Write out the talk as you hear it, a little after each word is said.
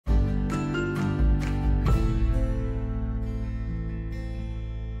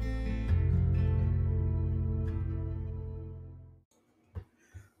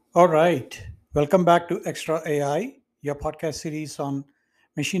All right. Welcome back to Extra AI, your podcast series on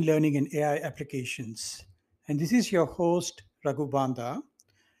machine learning and AI applications. And this is your host, Raghu Banda.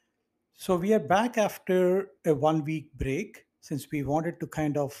 So, we are back after a 1 week break since we wanted to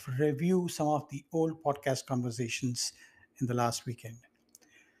kind of review some of the old podcast conversations in the last weekend.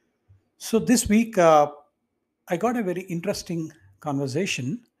 So, this week, I got a very interesting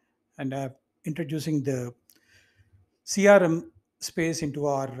conversation and introducing the CRM space into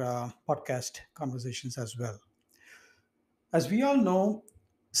our podcast conversations as well. As we all know,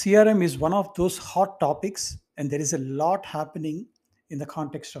 CRM is one of those hot topics, and there is a lot happening in the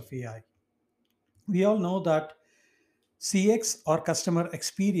context of AI. We all know that CX or customer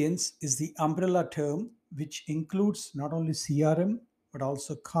experience is the umbrella term which includes not only CRM but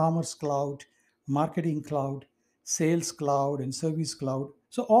also Commerce Cloud, Marketing Cloud, Sales Cloud, and Service Cloud.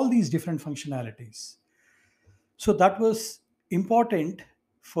 So, all these different functionalities. So, that was important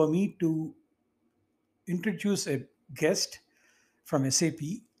for me to introduce a guest from SAP,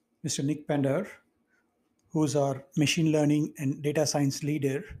 Mr. Nick Pendar, who's our machine learning and data science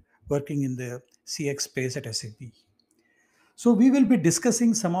leader working in the CX space at SAP. So, we will be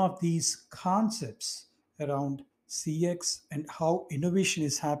discussing some of these concepts around CX and how innovation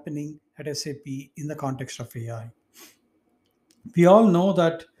is happening at SAP in the context of AI. We all know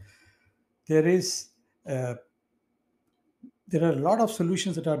that there is uh, there are a lot of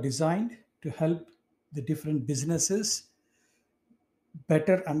solutions that are designed to help the different businesses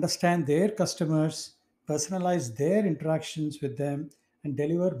better understand their customers, personalize their interactions with them, and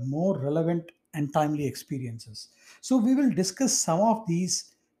deliver more relevant and timely experiences. So, we will discuss some of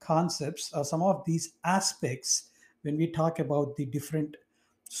these concepts or some of these aspects when we talk about the different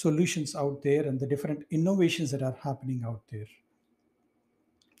solutions out there and the different innovations that are happening out there.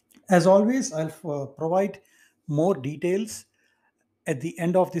 As always, I'll provide more details at the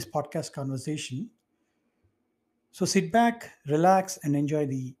end of this podcast conversation. So sit back, relax, and enjoy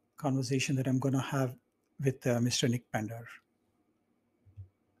the conversation that I'm going to have with Mr. Nick Pendar.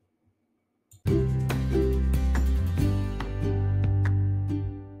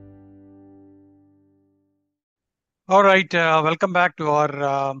 All right, welcome back to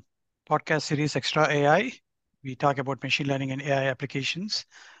our podcast series Extra AI. We talk about machine learning and AI applications.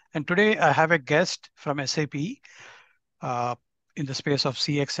 And today I have a guest from SAP uh, in the space of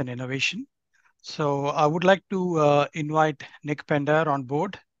CX and innovation. So I would like to invite Nick Pendar on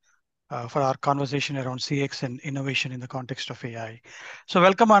board for our conversation around CX and innovation in the context of AI. So,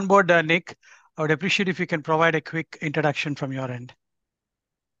 welcome on board, Nick. I would appreciate if you can provide a quick introduction from your end.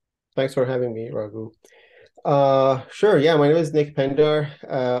 Thanks for having me, Raghu. Sure. Yeah, my name is Nick Pendar.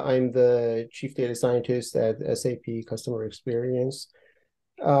 I'm the Chief Data Scientist at SAP Customer Experience.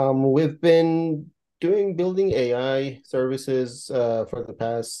 We've been building AI services for the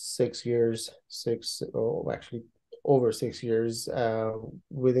past 6 years, actually over 6 years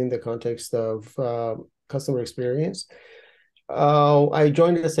within the context of customer experience. I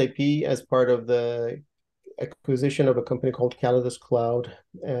joined SAP as part of the acquisition of a company called Calidus Cloud.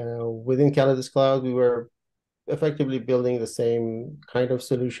 Within Calidus Cloud, we were effectively building the same kind of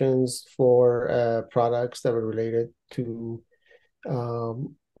solutions for products that were related to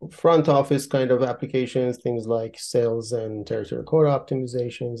front office kind of applications, things like sales and territory quota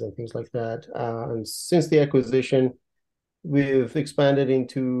optimizations and things like that. And since the acquisition, we've expanded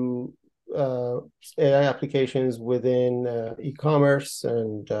into AI applications within e-commerce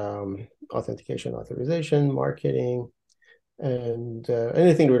and authentication, authorization, marketing, and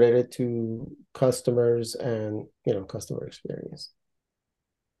anything related to customers and customer experience.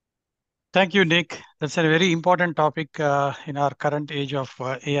 Thank you, Nick. That's a very important topic in our current age of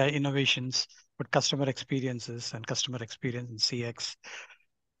AI innovations, but customer experiences and customer experience in CX.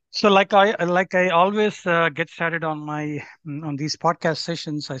 So, like I always get started on on these podcast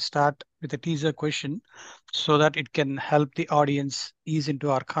sessions, I start with a teaser question so that it can help the audience ease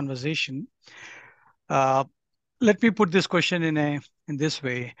into our conversation. Uh, Let me put this question in this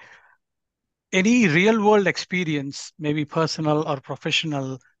way: any real world experience, maybe personal or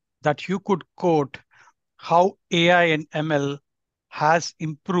professional, that you could quote how AI and ML has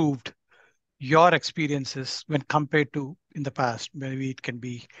improved your experiences when compared to in the past? Maybe it can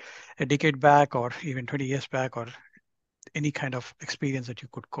be a decade back or even 20 years back, or any kind of experience that you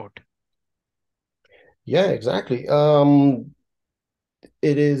could quote. Yeah, exactly.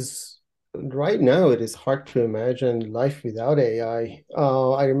 It is right now, it is hard to imagine life without AI.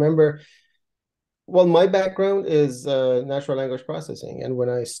 I remember, well, my background is natural language processing, and when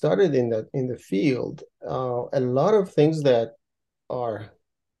I started in the field, a lot of things that are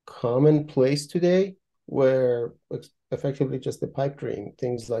commonplace today were effectively just a pipe dream.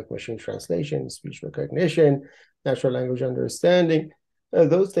 Things like machine translation, speech recognition, natural language understanding,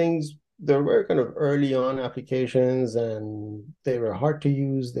 those things, they were kind of early on applications, and they were hard to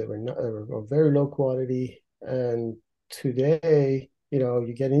use. They were very low quality. And today,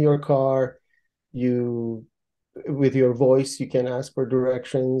 you get in your car, you with your voice, you can ask for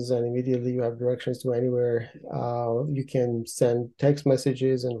directions, and immediately you have directions to anywhere. You can send text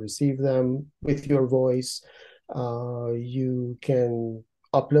messages and receive them with your voice. You can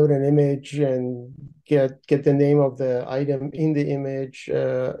upload an image and get the name of the item in the image.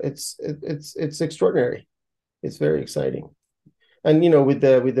 It's extraordinary. It's very exciting. And with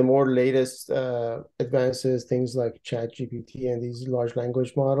the more latest advances, things like Chat GPT and these large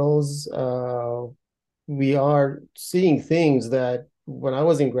language models, we are seeing things that when I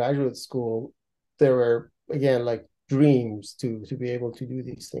was in graduate school, there were, again, like dreams to be able to do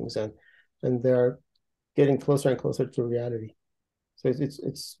these things, and they're getting closer and closer to reality. So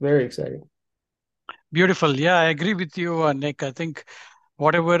it's very exciting. Beautiful. Yeah, I agree with you, Nick. I think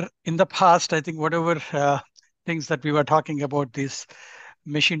whatever in the past, I think whatever things that we were talking about, this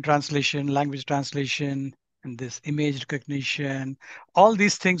machine translation, language translation, and this image recognition, all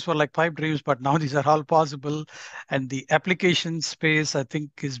these things were like pipe dreams, but now these are all possible. And the application space, I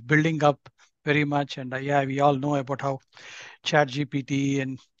think, is building up very much. And yeah, we all know about how Chat GPT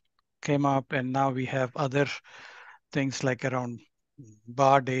and came up, and now we have other things like around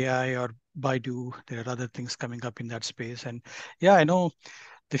Bard AI or Baidu. There are other things coming up in that space. And yeah, I know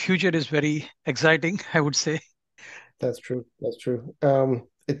the future is very exciting, I would say. That's true. That's true.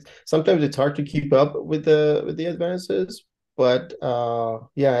 Sometimes it's hard to keep up with the advances, but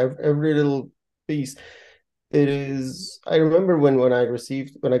yeah, every little piece. It is. I remember when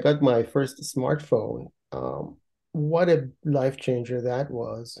I got my first smartphone. What a life changer that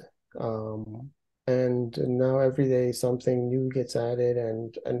was. And now every day something new gets added,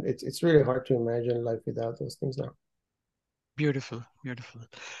 and it's really hard to imagine life without those things now. Beautiful, beautiful.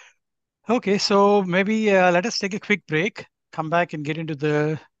 Okay, so maybe let us take a quick break, come back and get into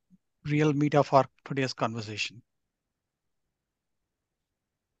the real meat of our today's conversation.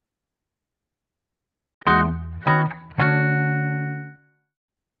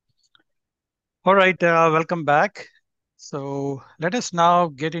 All right, welcome back. So let us now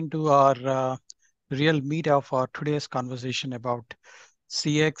get into our real meat of our today's conversation about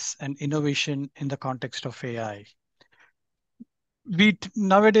CX and innovation in the context of AI.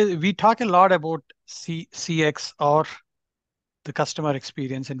 Nowadays we talk a lot about CX or the customer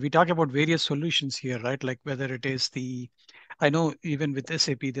experience, and we talk about various solutions here, right? Like whether it is I know even with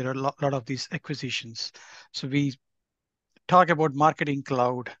SAP there are lot of these acquisitions. So we talk about marketing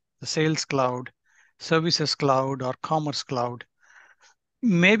cloud, the sales cloud, services cloud, or commerce cloud.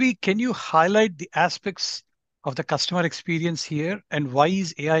 Maybe can you highlight the aspects of the customer experience here, and why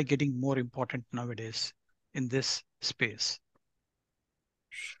is AI getting more important nowadays in this space?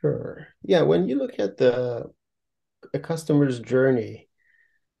 Sure. Yeah, when you look at the customer's journey,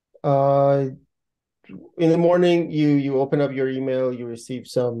 uh, in the morning, you open up your email, you receive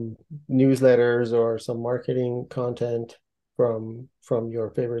some newsletters or some marketing content from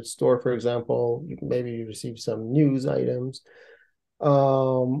your favorite store, for example. Maybe you receive some news items.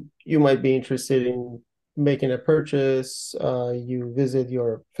 You might be interested in making a purchase. You visit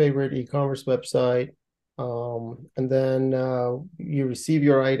your favorite e-commerce website, and then you receive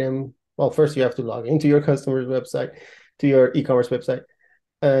your item. Well, first you have to log into your customer's website, to your e-commerce website,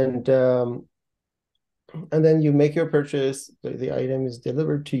 and then you make your purchase. The item is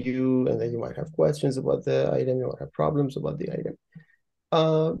delivered to you, and then you might have questions about the item. You might have problems about the item.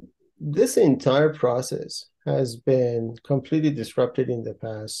 Uh, this entire process has been completely disrupted in the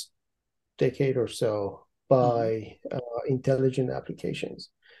past decade or so Mhm. by intelligent applications.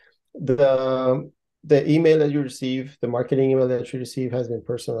 The the email that you receive, the marketing email that you receive, has been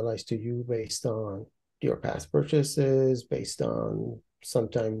personalized to you based on your past purchases, based on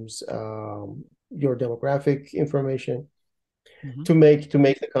sometimes your demographic information, Mhm. to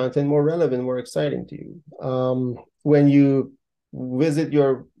make the content more relevant, more exciting to you. When you visit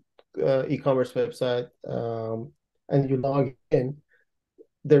your e-commerce website, and you log in,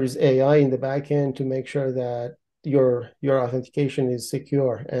 there is AI in the back end to make sure that your authentication is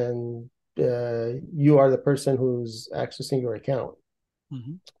secure, and you are the person who's accessing your account.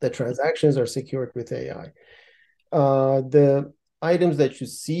 Mhm. The transactions are secured with AI. The items that you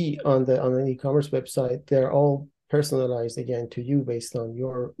see on an e-commerce website, they're all personalized again to you based on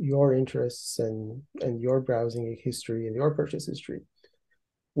your interests and your browsing history and your purchase history.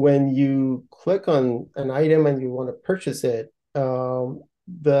 When you click on an item and you want to purchase it,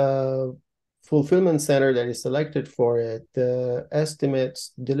 the fulfillment center that is selected for it, the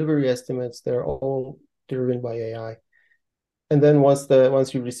estimates, delivery estimates, they're all driven by AI. And then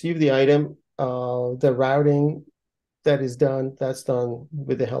once you receive the item, the routing that is done, that's done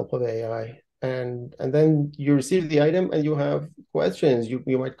with the help of AI. And then you receive the item and you have questions.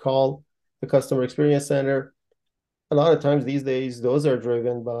 You might call the customer experience center. A lot of times these days, those are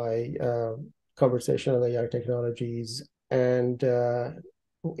driven by conversational AI technologies. And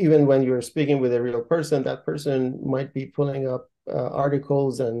even when you're speaking with a real person, that person might be pulling up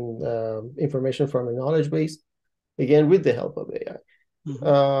articles and information from a knowledge base, again, with the help of AI.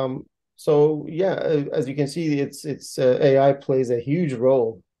 Mm-hmm. So yeah, as you can see, it's AI plays a huge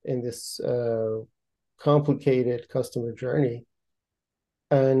role in this complicated customer journey,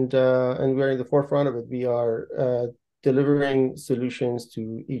 and we're in the forefront of it. We are delivering solutions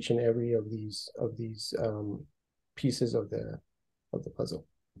to each and every of these pieces of the puzzle.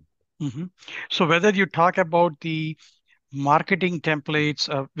 Mm-hmm. So whether you talk about the marketing templates,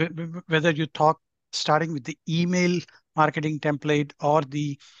 whether you talk starting with the email marketing template or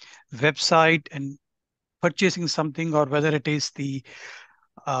the website and purchasing something, or whether it is the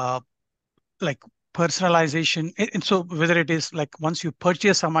uh, like personalization. And so whether it is like once you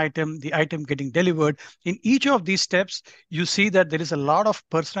purchase some item, the item getting delivered, in each of these steps, you see that there is a lot of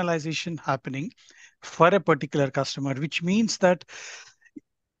personalization happening for a particular customer, which means that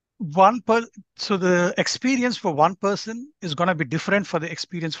one per so the experience for one person is going to be different for the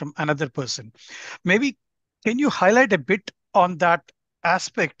experience from another person. Maybe can you highlight a bit on that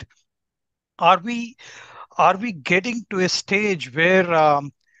aspect? Are we getting to a stage where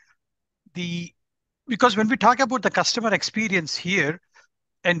the because when we talk about the customer experience here,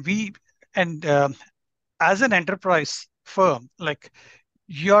 and we and as an enterprise firm, like,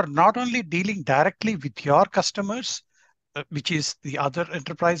 you're not only dealing directly with your customers, which is the other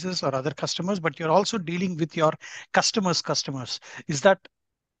enterprises or other customers, but you're also dealing with your customers. Is that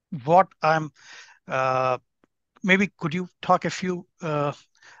what I'm uh, maybe could you talk a few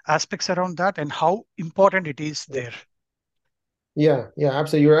aspects around that and how important it is there? Yeah,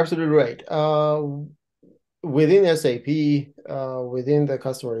 absolutely. You're absolutely right. Within SAP, within the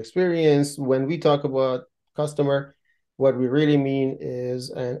customer experience, when we talk about customer, what we really mean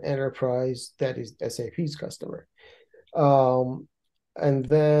is an enterprise that is SAP's customer. Um, and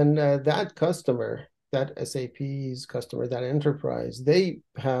then that customer, that SAP's customer, that enterprise, they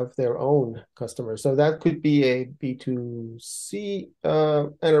have their own customers. So that could be a B2C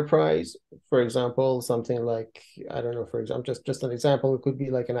enterprise, for example, something like, I don't know, for example, just an example, it could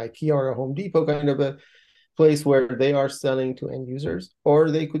be like an IKEA or a Home Depot kind of a place where they are selling to end users,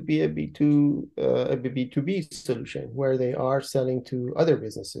 or they could be a B2B solution where they are selling to other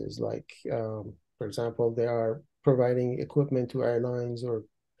businesses, like, for example, they are providing equipment to airlines or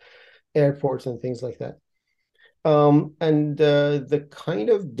airports and things like that. And the kind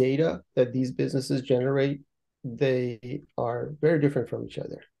of data that these businesses generate, they are very different from each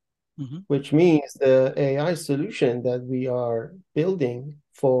other, Mhm. which means the AI solution that we are building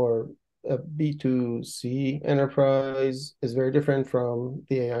for a B2C enterprise is very different from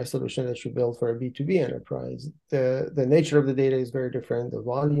the AI solution that you build for a B2B enterprise. The nature of the data is very different. The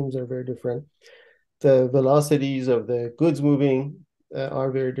volumes are very different. The velocities of the goods moving are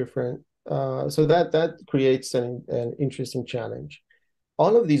very different. So that creates an interesting challenge.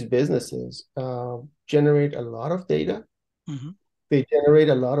 All of these businesses generate a lot of data. Mhm. They generate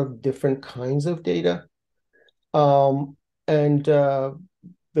a lot of different kinds of data. Um, and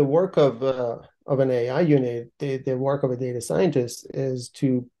the work of an AI unit, the work of a data scientist is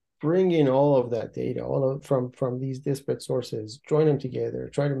to bring in all of that data, all of from these disparate sources, join them together,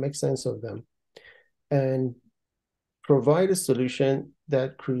 try to make sense of them, and provide a solution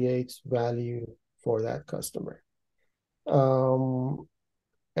that creates value for that customer. Um,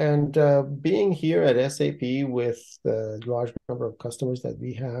 and being here at SAP with the large number of customers that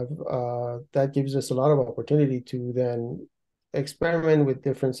we have, that gives us a lot of opportunity to then experiment with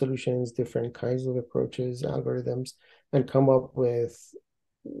different solutions, different kinds of approaches, algorithms, and come up with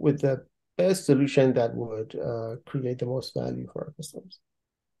the best solution that would create the most value for our customers.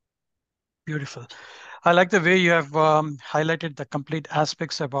 Beautiful. I like the way you have highlighted the complete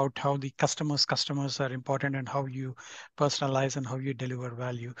aspects about how the customers are important and how you personalize and how you deliver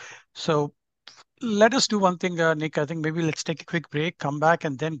value. So let us do one thing, Nick. I think maybe let's take a quick break, come back,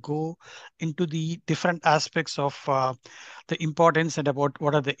 and then go into the different aspects of the importance and about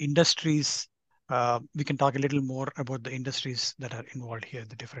what are the industries. We can talk a little more about the industries that are involved here,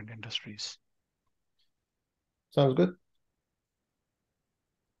 the different industries. Sounds good.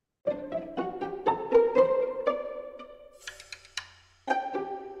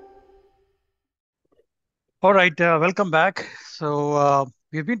 All right, welcome back.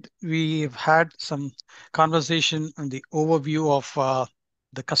 We've had some conversation on the overview of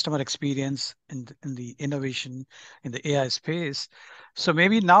the customer experience in the innovation in the AI space. So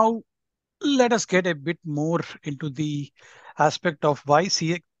maybe now let us get a bit more into the aspect of why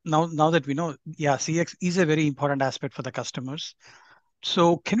CX. Now that we know, yeah, CX is a very important aspect for the customers.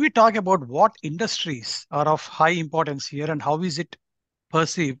 So can we talk about what industries are of high importance here and how is it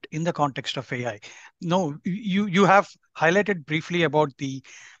perceived in the context of AI? No, you have highlighted briefly about the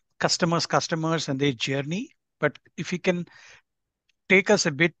customers and their journey, but if you can take us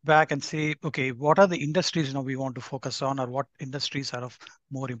a bit back and say, okay, what are the industries now we want to focus on, or what industries are of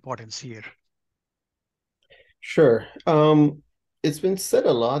more importance here? Sure. It's been said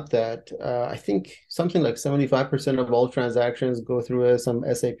a lot that I think something like 75% of all transactions go through some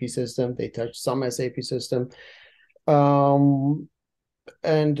SAP system. They touch some SAP system. Um,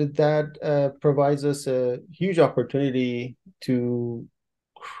 and that provides us a huge opportunity to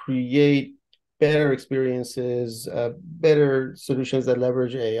create better experiences, better solutions that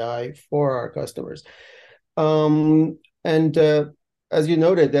leverage AI for our customers. And As you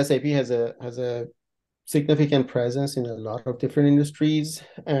noted, SAP has a significant presence in a lot of different industries.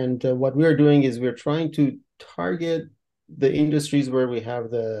 And what we're doing is we're trying to target the industries where we have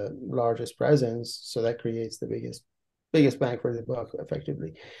the largest presence, so that creates the biggest bang for the buck,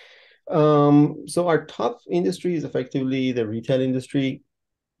 effectively. So our top industry is effectively the retail industry,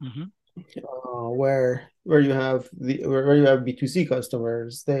 Mm-hmm. where you have B2C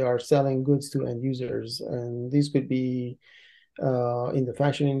customers. They are selling goods to end users, and these could be in the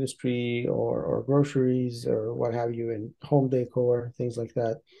fashion industry or groceries or what have you, in home decor, things like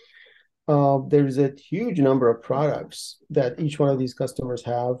that. There's a huge number of products that each one of these customers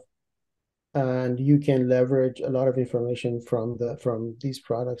have, and you can leverage a lot of information from these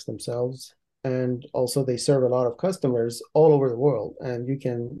products themselves. And also, they serve a lot of customers all over the world, and you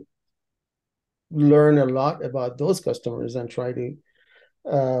can learn a lot about those customers and try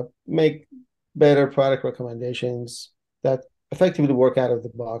to make better product recommendations that effectively work out of the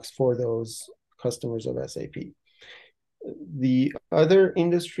box for those customers of SAP. The other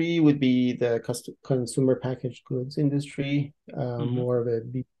industry would be the consumer packaged goods industry, Mm-hmm. more of a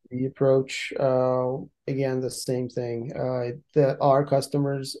B2B approach. Again, the same thing. That our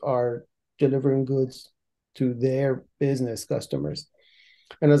customers are delivering goods to their business customers.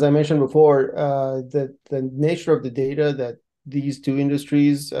 And as I mentioned before, the nature of the data that these two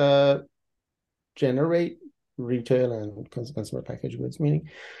industries generate, retail and consumer packaged goods, meaning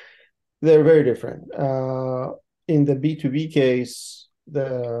they're very different. In the B2B case,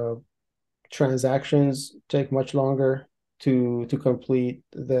 the transactions take much longer to complete.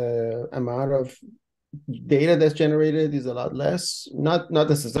 The amount of data that's generated is a lot less. Not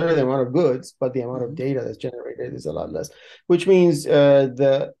necessarily the amount of goods, but the amount of Mm-hmm. data that's generated is a lot less, which means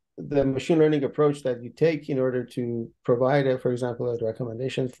the machine learning approach that you take in order to provide, for example, a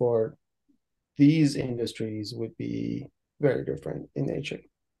recommendation for these industries would be very different in nature.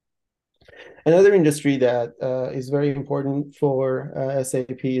 Another industry that is very important for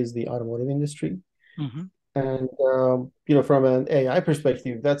SAP is the automotive industry. Mm-hmm. And from an AI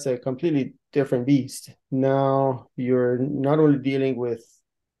perspective, that's a completely different beast. Now you're not only dealing with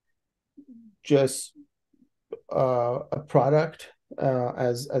just a product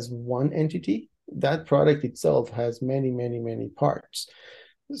as one entity. That product itself has many, many, many parts.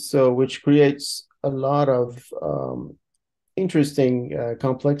 So which creates a lot of interesting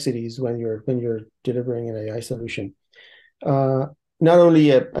complexities when you're delivering an AI solution. Uh, Not only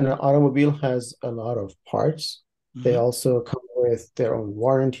an automobile has a lot of parts, they Mm-hmm. also come with their own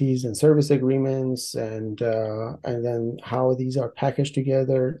warranties and service agreements, and then how these are packaged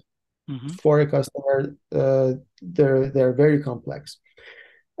together Mm-hmm. for a customer. They're very complex,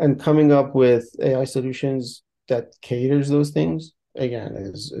 and coming up with AI solutions that caters those things again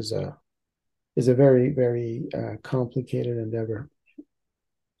is a very, very complicated endeavor.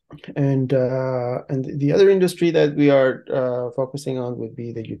 And the other industry that we are focusing on would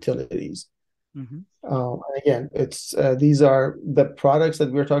be the utilities. Mm-hmm. And again, it's these are the products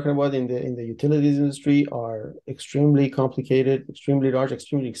that we're talking about in the utilities industry are extremely complicated, extremely large,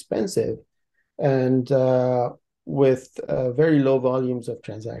 extremely expensive, and with very low volumes of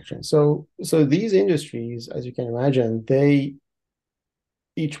transactions. So these industries, as you can imagine, they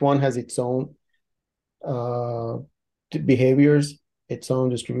each one has its own uh, behaviors, its own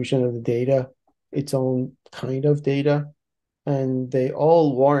distribution of the data, its own kind of data, and they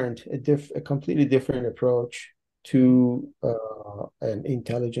all warrant a completely different approach to an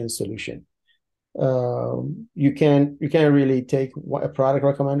intelligent solution. You can't really take a product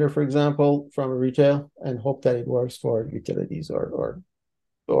recommender, for example, from a retail and hope that it works for utilities or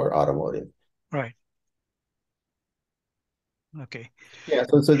automotive. Right. Okay. Yeah,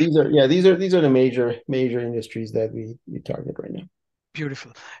 so these are the major industries that we target right now.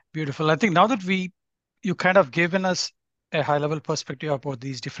 Beautiful. Beautiful. I think now that you kind of given us a high level perspective about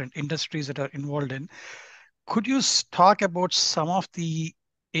these different industries that are involved in, could you talk about some of the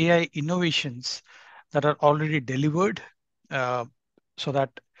AI innovations that are already delivered, uh, so that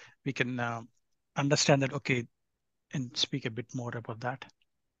we can understand that, okay, and speak a bit more about that?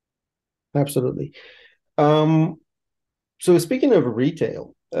 Absolutely. Um, so speaking of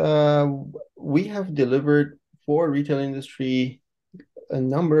retail, we have delivered for retail industry a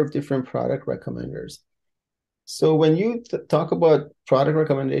number of different product recommenders. So when you talk about product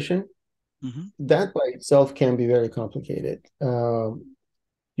recommendation, Hmm. that by itself can be very complicated.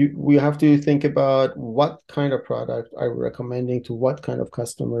 We have to think about what kind of product are we recommending to what kind of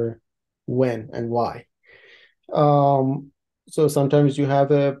customer, when and why. Um, so sometimes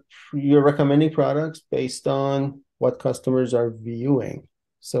you're recommending products based on what customers are viewing.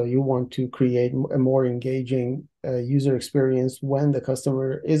 So you want to create a more engaging user experience when the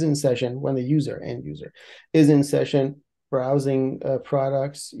customer is in session, when the end user is in session browsing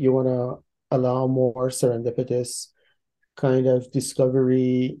products. You want to allow more serendipitous kind of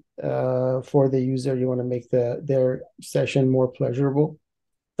discovery for the user. You want to make their session more pleasurable.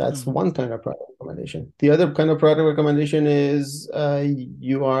 That's Hmm. one kind of product recommendation. The other kind of product recommendation is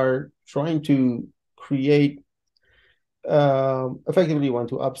you are trying to create, effectively, you want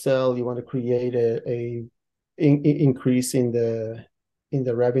to upsell, you want to create a increase in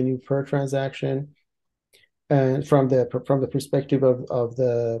the revenue per transaction. And from the perspective of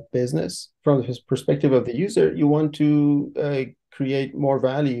the business, from the perspective of the user, you want to create more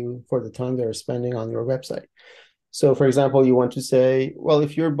value for the time they're spending on your website. So, for example, you want to say, well,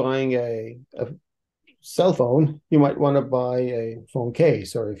 if you're buying a cell phone, you might want to buy a phone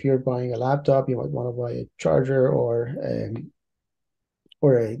case, or if you're buying a laptop, you might want to buy a charger or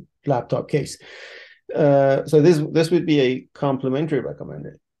a laptop case. So this would be a complementary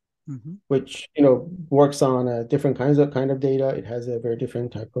recommended, Hmm. which works on different kind of data. It has a very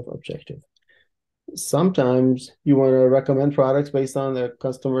different type of objective. Sometimes you want to recommend products based on the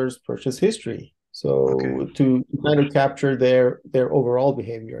customer's purchase history. Okay. So to kind of capture their overall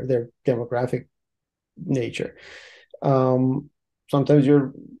behavior, their demographic nature. Um, Sometimes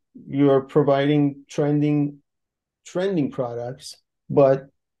you're providing trending products, but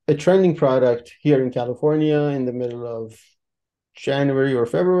a trending product here in California in the middle of January or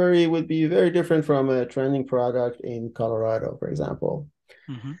February would be very different from a trending product in Colorado, for example.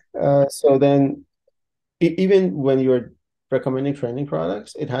 Hmm. So then, even when you're recommending trending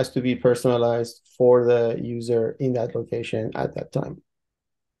products, it has to be personalized for the user in that location at that time.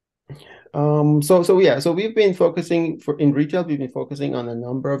 So we've been focusing in retail. We've been focusing on a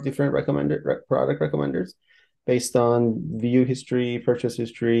number of different product recommenders based on view history, purchase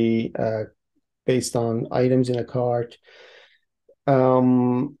history, based on items in a cart.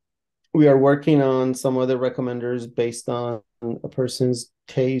 Um, we are working on some other recommenders based on a person's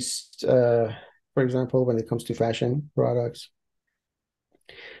taste. For example, when it comes to fashion products,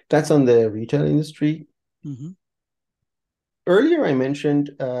 that's on the retail industry. Hmm. Earlier, I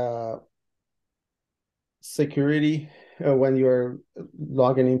mentioned security. When you're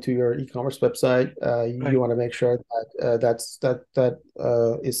logging into your e-commerce website, you Right. want to make sure that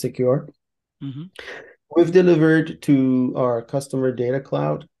is secure. Hmm. We've delivered to our customer data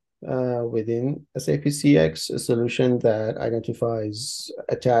cloud within SAP CX a solution that identifies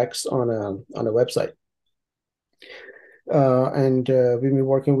attacks on a website, and we've been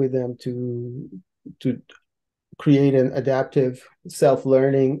working with them to create an adaptive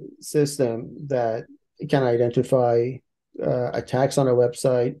self-learning system that can identify attacks on a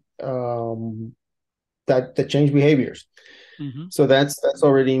website that change behaviors. Hmm. So that's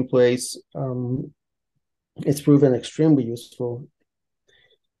already in place. It's proven extremely useful.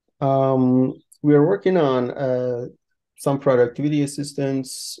 We are working on some productivity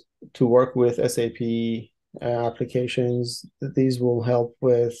assistance to work with SAP applications. These will help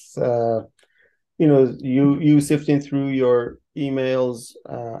with you sifting through your emails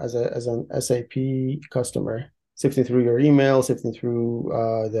as an SAP customer, sifting through your emails, sifting through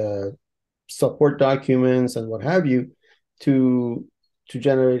the support documents and what have you, to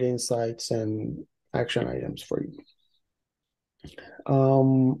generate insights and action items for you.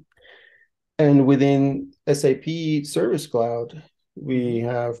 Um, and within SAP Service Cloud, Hmm. we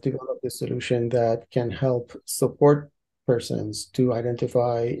have developed a solution that can help support persons to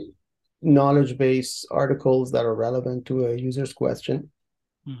identify knowledge base articles that are relevant to a user's question.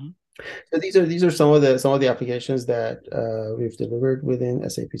 Hmm. So these are some of the applications that we've delivered within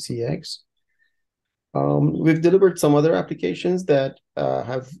SAP CX. We've delivered some other applications that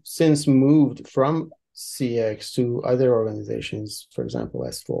have since moved from CX to other organizations, for example,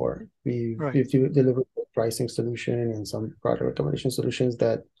 S4. Right. We've delivered a pricing solution and some product recommendation solutions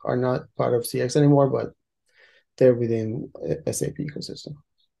that are not part of CX anymore, but they're within SAP ecosystem.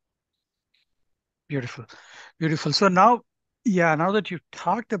 Beautiful. Beautiful. So now, yeah, now that you've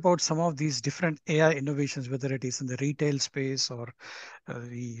talked about some of these different AI innovations, whether it is in the retail space or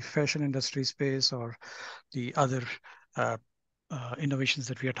the fashion industry space or the other uh, innovations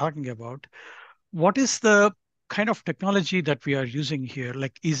that we are talking about, what is the kind of technology that we are using here?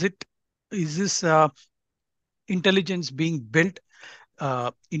 Like, is this intelligence being built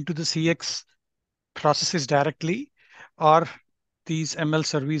into the CX processes directly, or these ML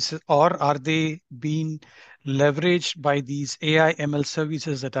services, or are they being leveraged by these AI ML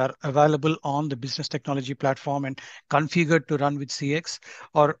services that are available on the business technology platform and configured to run with CX,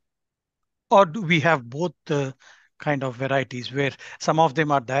 or do we have both the kind of varieties where some of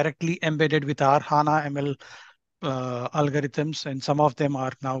them are directly embedded with our HANA ML algorithms, and some of them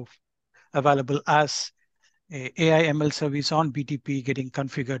are now available as a AI ML service on BTP getting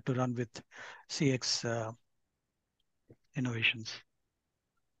configured to run with CX innovations?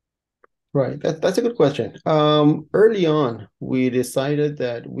 Right. That's a good question. Early on, we decided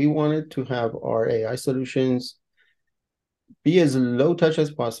that we wanted to have our AI solutions be as low touch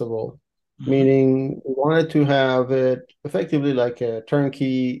as possible, Hmm. meaning we wanted to have it effectively like a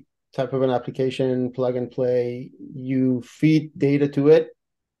turnkey type of an application, plug and play. You feed data to it,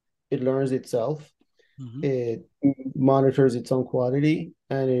 it learns itself, Hmm. it monitors its own quality,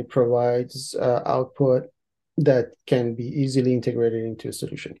 and it provides output that can be easily integrated into a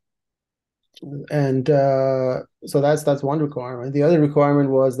solution. And so that's one requirement. The other requirement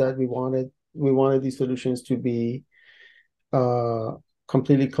was that we wanted these solutions to be uh,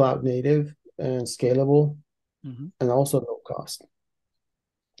 completely cloud native and scalable, Hmm. and also low cost.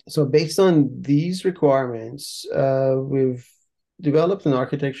 So based on these requirements, we've developed an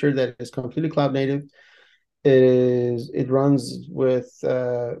architecture that is completely cloud native. It runs with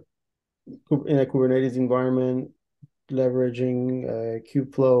in a Kubernetes environment, leveraging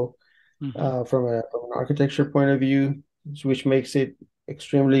Kubeflow Hmm. from an architecture point of view, which makes it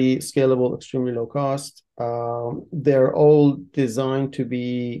extremely scalable, extremely low cost. They're all designed to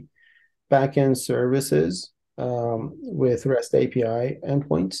be backend services with REST API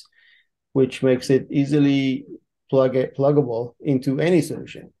endpoints, which makes it easily pluggable into any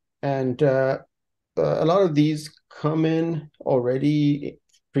solution. And a lot of these come in already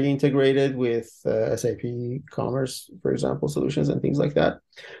pre-integrated with SAP Commerce, for example, solutions and things like that.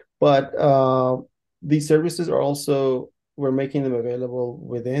 But these services are also we're making them available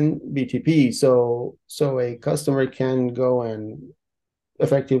within BTP, so a customer can go and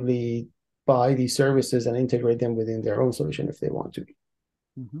effectively buy these services and integrate them within their own solution if they want to.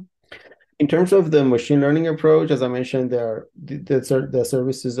 Hmm. In terms of the machine learning approach, as I mentioned, the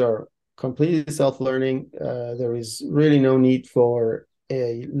services are completely self-learning. There is really no need for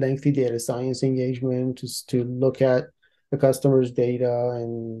a lengthy data science engagement to look at the customer's data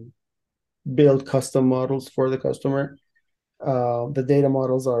and build custom models for the customer. The data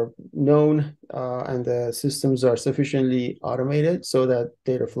models are known, and the systems are sufficiently automated so that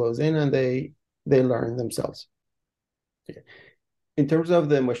data flows in and they learn themselves. In terms of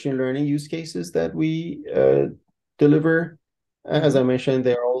the machine learning use cases that we deliver, as Hmm. I mentioned,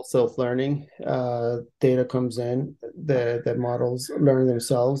 they're all self-learning. Data comes in, the models learn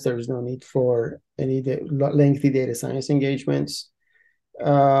themselves. There's no need for any lengthy data science engagements.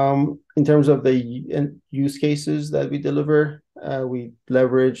 In terms of the use cases that we deliver, we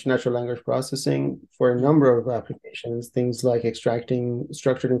leverage natural language processing for a Hmm. number of applications, things like extracting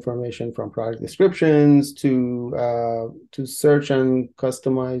structured information from product descriptions to search and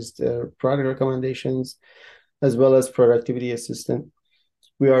customized product recommendations, as well as productivity assistant.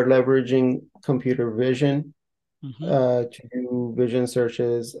 We are leveraging computer vision Hmm. to do vision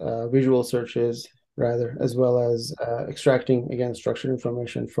searches, visual searches rather, as well as extracting again structured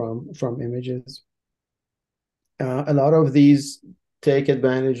information from images. A lot of these take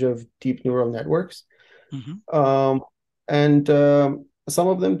advantage of deep neural networks, Hmm. um, and some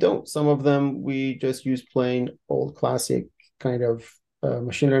of them don't. Some of them we just use plain old classic kind of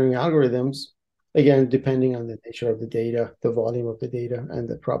machine learning algorithms. Again, depending on the nature of the data, the volume of the data, and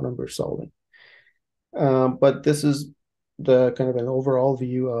the problem we're solving. But this is the kind of an overall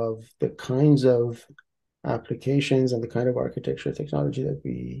view of the kinds of applications and the kind of architecture technology that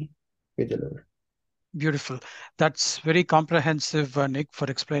we we deliver. Beautiful. That's very comprehensive, Nick, for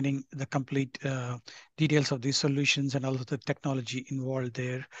explaining the complete details of these solutions and also the technology involved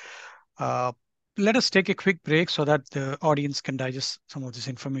there. Uh, Let us take a quick break so that the audience can digest some of this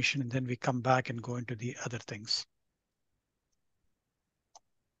information, and then we come back and go into the other things.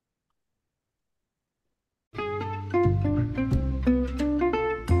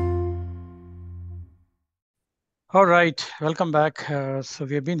 All right, welcome back. So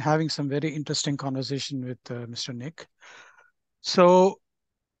we have been having some very interesting conversation with Mr. Nick. So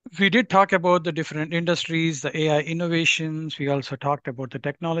we did talk about the different industries, the AI innovations. We also talked about the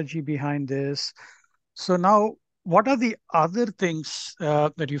technology behind this. So now, what are the other things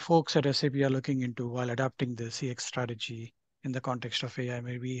that you folks at SAP are looking into while adapting the CX strategy in the context of AI?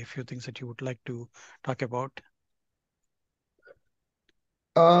 Maybe a few things that you would like to talk about.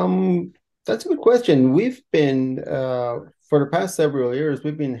 Um, that's a good question. We've been for the past several years,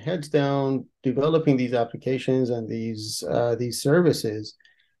 we've been heads down developing these applications and these services.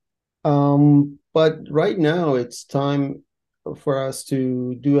 But right now, it's time for us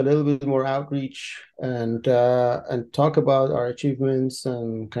to do a little bit more outreach and talk about our achievements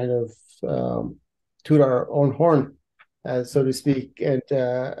and kind of toot our own horn, so to speak, and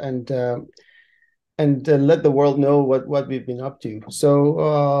let the world know what we've been up to.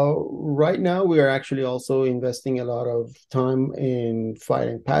 So right now we are actually also investing a lot of time in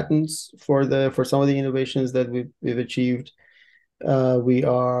filing patents for some of the innovations that we've achieved. We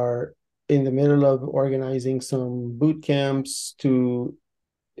are in the middle of organizing some boot camps to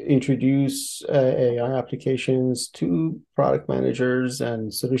introduce AI applications to product managers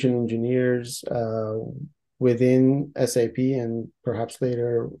and solution engineers within SAP and perhaps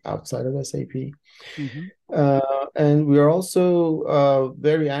later outside of SAP. Mm-hmm. And we are also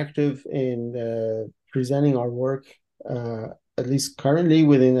very active in presenting our work, at least currently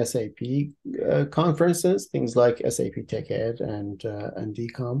within SAP conferences, things like SAP TechEd and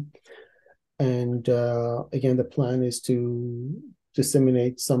DCOM. And again, the plan is to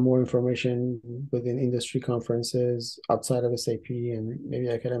disseminate some more information within industry conferences outside of SAP and maybe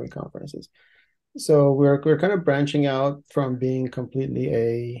academic conferences. So we're kind of branching out from being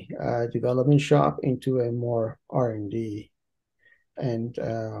completely a development shop into a more R&D and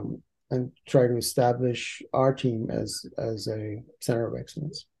try to establish our team as a center of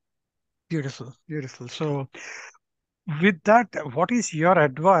excellence. Beautiful, beautiful. So with that, what is your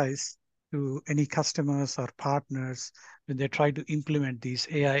advice to any customers or partners when they try to implement these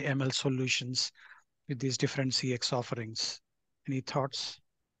AI ML solutions with these different CX offerings? Any thoughts?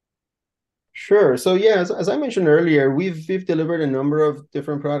 Sure. So yeah, as I mentioned earlier, we've delivered a number of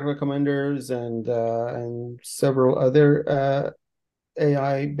different product recommenders and several other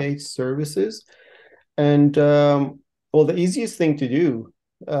AI-based services. And well, the easiest thing to do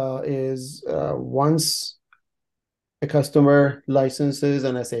is once a customer licenses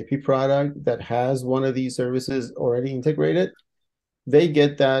an SAP product that has one of these services already integrated, they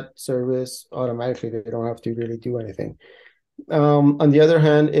get that service automatically. They don't have to really do anything. On the other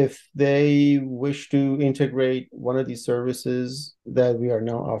hand, if they wish to integrate one of these services that we are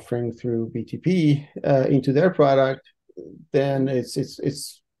now offering through BTP into their product, then it's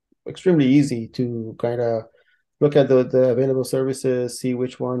extremely easy to kind of look at the available services, see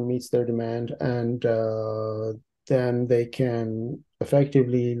which one meets their demand, and then they can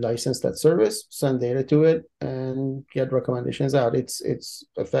effectively license that service, send data to it, and get recommendations out. It's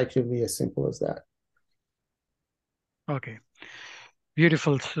effectively as simple as that. Okay,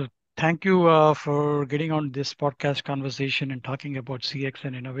 beautiful. So thank you for getting on this podcast conversation and talking about CX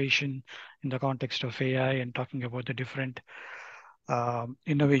and innovation in the context of AI and talking about the different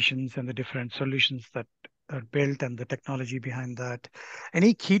innovations and the different solutions that are built and the technology behind that.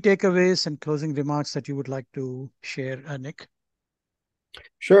 Any key takeaways and closing remarks that you would like to share, Nick?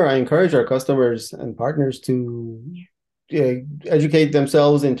 Sure, I encourage our customers and partners to educate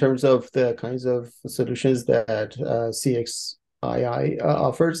themselves in terms of the kinds of solutions that CXII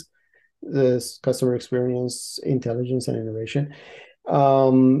offers, this customer experience, intelligence, and innovation.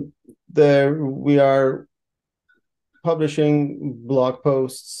 We are publishing blog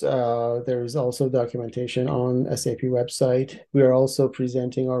posts. There is also documentation on SAP website. We are also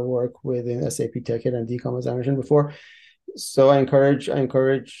presenting our work within SAP TechEd and DCOM, as I mentioned before. So I encourage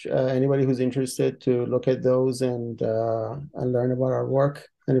anybody who's interested to look at those and learn about our work.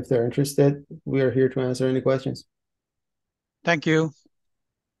 And if they're interested, we are here to answer any questions. Thank you.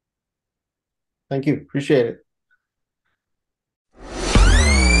 Thank you. Appreciate it.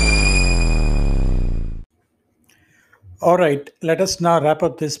 All right, let us now wrap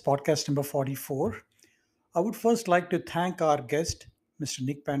up this podcast number 44. I would first like to thank our guest, Mr.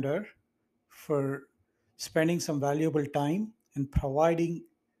 Nick Pendar, for spending some valuable time and providing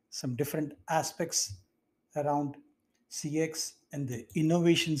some different aspects around CX and the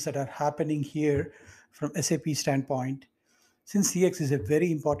innovations that are happening here from SAP standpoint. Since CX is a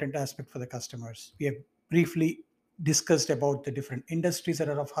very important aspect for the customers, we have briefly discussed about the different industries that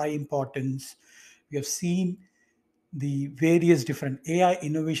are of high importance. We have seen the various different AI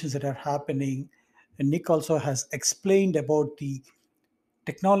innovations that are happening. And Nick also has explained about the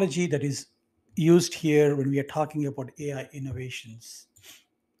technology that is used here when we are talking about AI innovations.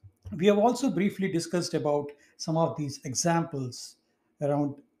 We have also briefly discussed about some of these examples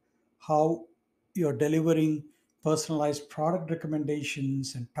around how you're delivering personalized product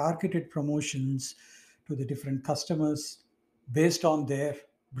recommendations and targeted promotions to the different customers based on their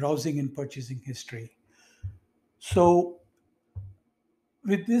browsing and purchasing history. So,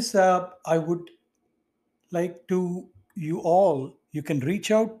 with this, I would like to you all, you can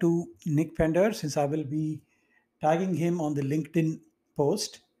reach out to Nick Pender since I will be tagging him on the LinkedIn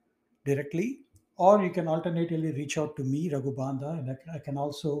post directly, or you can alternatively reach out to me, Raghu Banda, and I can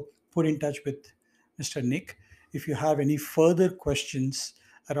also put in touch with Mr. Nick if you have any further questions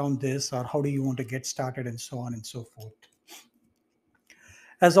around this or how do you want to get started and so on and so forth.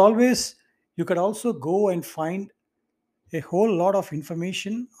 As always, you could also go and find a whole lot of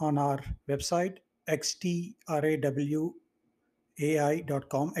information on our website, xtrawai.com,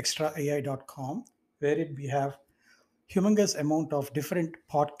 extraai.com, wherein we have humongous amount of different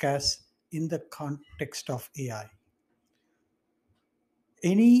podcasts in the context of AI.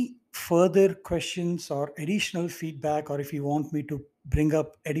 Any further questions or additional feedback, or if you want me to bring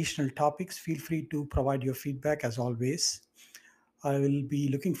up additional topics, feel free to provide your feedback as always. I will be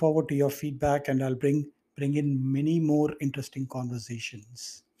looking forward to your feedback and I'll bring in many more interesting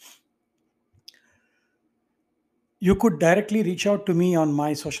conversations. You could directly reach out to me on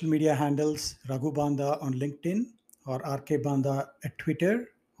my social media handles, Raghu Banda on LinkedIn or RK Banda at Twitter,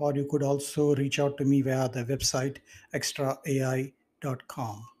 or you could also reach out to me via the website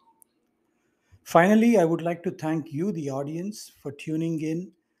extraai.com. Finally, I would like to thank you, the audience, for tuning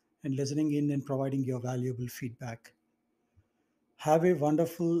in and listening in and providing your valuable feedback. Have a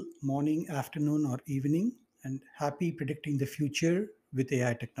wonderful morning, afternoon, or evening, and happy predicting the future with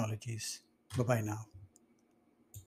AI technologies. Bye bye now.